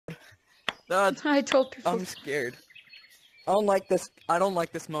I told people. I'm scared. I don't like this. I don't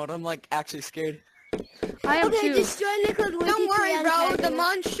like this mode. I'm like actually scared. I am too. Don't worry, bro. The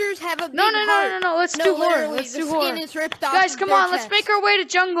monsters have a big heart. No. Let's do horror. Let's do horror. Guys, come on. Let's make our way to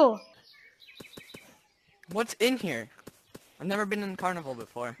jungle. What's in here? I've never been in carnival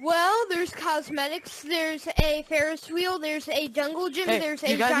before. Well, there's cosmetics, there's a Ferris wheel, there's a jungle gym, there's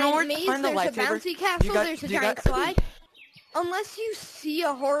a giant maze, there's a bouncy castle, there's a giant slide. Unless you see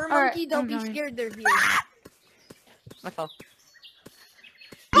a horror monkey, don't be scared, they're here. I fell.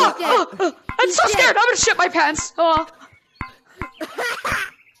 I'm so scared. I'm gonna shit my pants. Oh.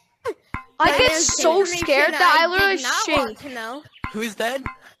 I get so scared that I literally shit. Who's dead?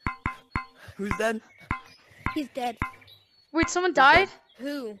 Who's dead? He's dead. Wait, someone died?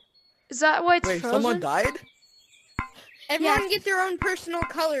 Who? Is that why it's frozen? Wait, someone died? Everyone get their own personal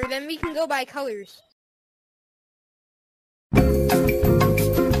color, then we can go by colors.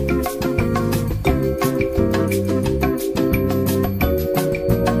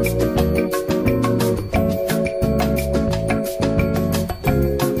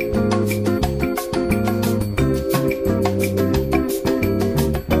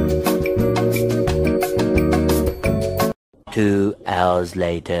 2 hours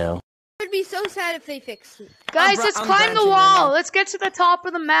later. It would be so sad if they fixed it. Guys, let's climb the wall. Let's get to the top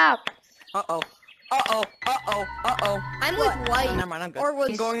of the map. Uh-oh. I'm with White. Never mind, I'm good.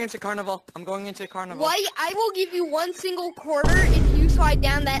 I'm going into carnival. White, I will give you 1 single quarter if you slide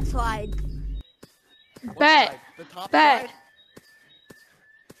down that slide. Bet. The top Bet. slide?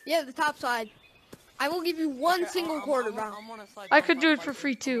 Yeah, the top slide. I will give you 1 single quarter, bro. I could do it for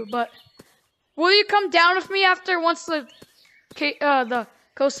free too, but will you come down with me after once the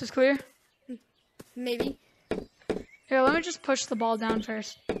coast is clear? Maybe. Here, let me just push the ball down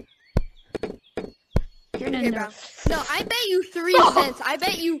first. Get in there. No, I bet you 3 cents. I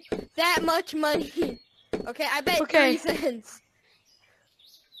bet you that much money. Okay, I bet 3 cents.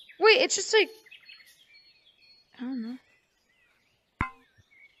 Wait, it's just like I don't know.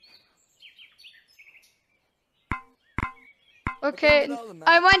 Okay,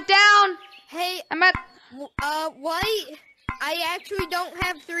 I went down. Hey, I'm at White, I actually don't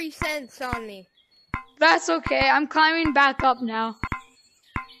have 3 cents on me. That's okay. I'm climbing back up now.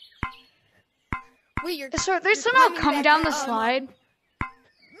 Wait, you're They somehow come down the slide.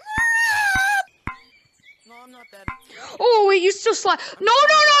 No, I'm not dead. Oh, wait, you still slide. No.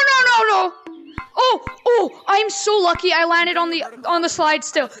 Oh, I'm so lucky I landed on the slide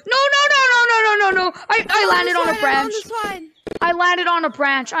still. No. I landed on a branch. I landed on a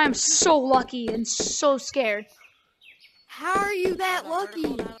branch. I am so lucky and so scared. How are you that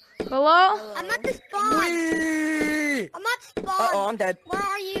lucky? Hello? I'm at the spawn. I'm not spawned. Uh-oh, I'm dead. Where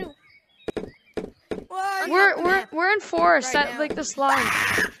are you? We're in forest at like the slide.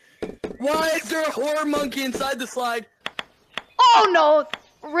 Why is there a horror monkey inside the slide? Oh no!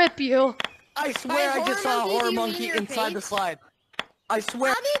 Rip you. I swear I just saw a horror monkey inside the slide. I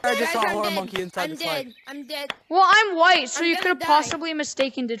swear I just saw a horror monkey inside the slide. I'm dead. Well, I'm white, so you could have possibly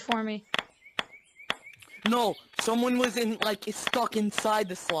mistaken it for me. No, someone was stuck inside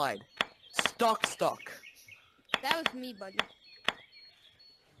the slide. Stuck. That was me, buddy.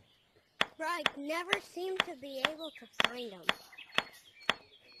 Bro, I never seem to be able to find them.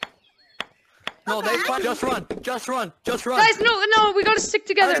 No, just run. Guys, no, we gotta stick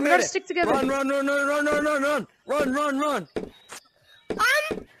together. We gotta stick together. Run. I don't know.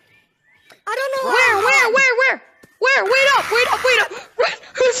 Where? Wait up.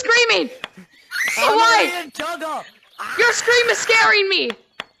 Who's screaming? So why? Your scream is scaring me.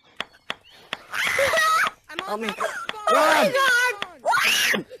 I'm on Run!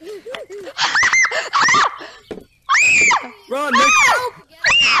 Run! Run!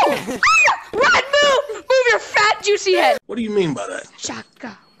 Move your fat juicy head. What do you mean by that?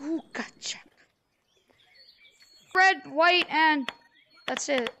 Chaka, gotcha. Red, white, and that's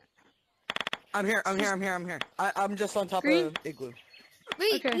it. I'm here. I'm just on top of the igloo.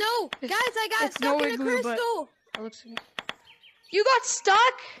 Wait, no, guys, I got stuck in a crystal. You got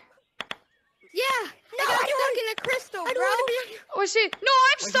stuck? Yeah, I got stuck in a crystal, bro. Oh, see, no,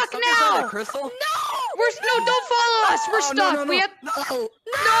 I'm stuck now. Crystal? No, don't follow us. We're stuck. We have No.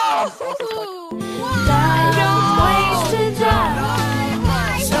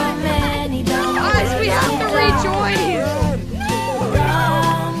 Guys, we have to rejoin.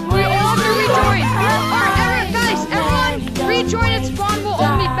 We all have to rejoin. Alright, guys, everyone, rejoin and spawn. We'll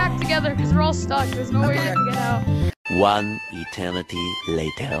all meet back together because we're all stuck. There's no way we can get out. 1 eternity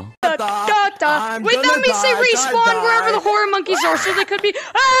later. Wait, let me say respawn wherever the horror monkeys are, so they could be.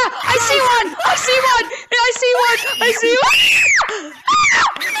 I see one.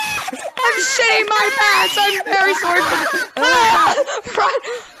 I'm shitting my pants. I'm very sorry.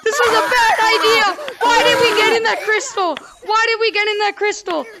 This was a bad idea. Why did we get in that crystal? Why did we get in that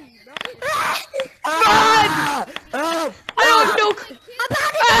crystal? Run! I don't know.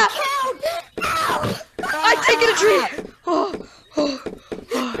 I take it a tree.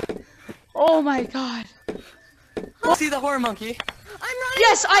 Oh my god. See the horror monkey?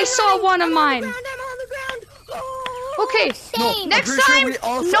 Yes, I saw one of mine. Okay, next time,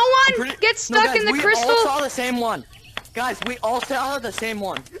 no one gets stuck in the crystal. We all saw the same one. Guys, we all saw the same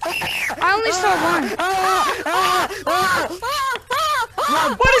one. I only saw one.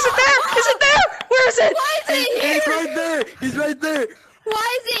 What is it there? Is it there? Where is it? Why is it here? He's right there. He's right there.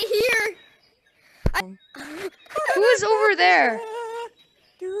 Why is it here? Who is over there?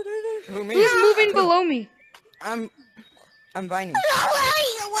 Who, me? Who's moving below me? I'm Viney.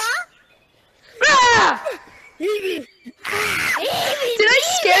 Ah! Did I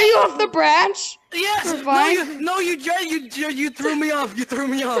scare you off the branch? Yes. You threw me off. You threw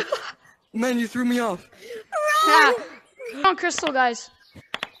me off. Man, you threw me off. Yeah. On crystal, guys.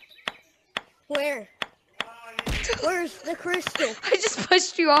 Where? Where's the crystal? I just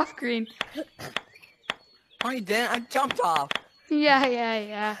pushed you off, Green. I didn't. I jumped off.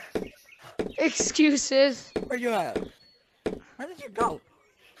 Yeah. Excuses. Where you at? Where did you go?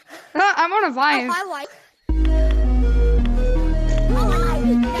 I'm on a vine. Oh, I like.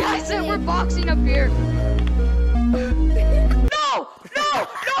 Guys, we're boxing up here. No!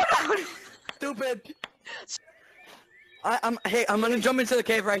 Stupid. Hey, I'm gonna jump into the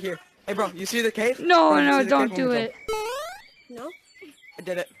cave right here. Hey, bro, you see the cave? No, don't do it. No? I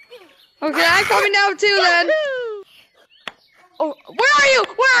did it. Okay, I'm coming down too then. Oh, where are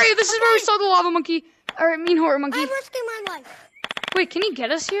you? This is where we saw the lava monkey. Or, horror monkey. I'm risking my life. Wait, can he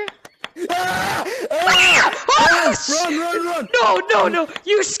get us here? Run! No!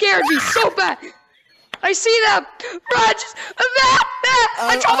 You scared me so bad. I see them. Run!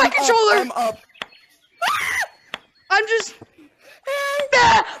 I dropped my controller. I'm up. I'm just.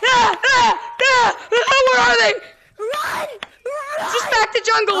 Where are they? Run! Just back to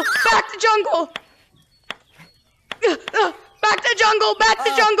jungle. Back to jungle.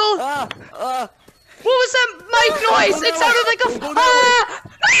 What was that mic noise? It sounded like a.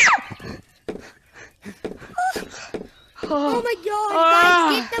 Oh my god,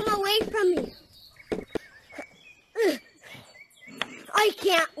 guys, get them away from me. I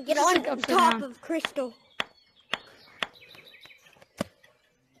can't get on top of Crystal.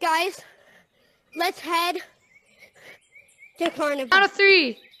 Guys, let's head to Carnival. Out of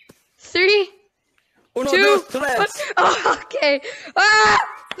 3. 3, 2. Oh, okay.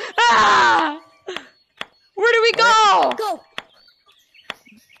 Where do we go? Go.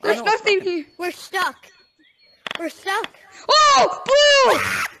 There's nothing here. We're stuck. Oh, Blue!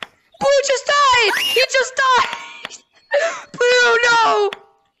 Blue just died! He just died! Blue, no!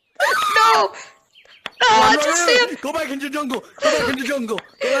 Just see him! Go back into jungle!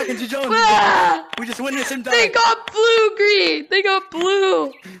 We just witnessed him die. They got blue, Green! They got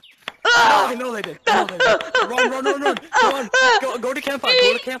blue! I know they did. Run! Go on. Go to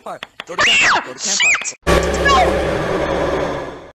campfire. No!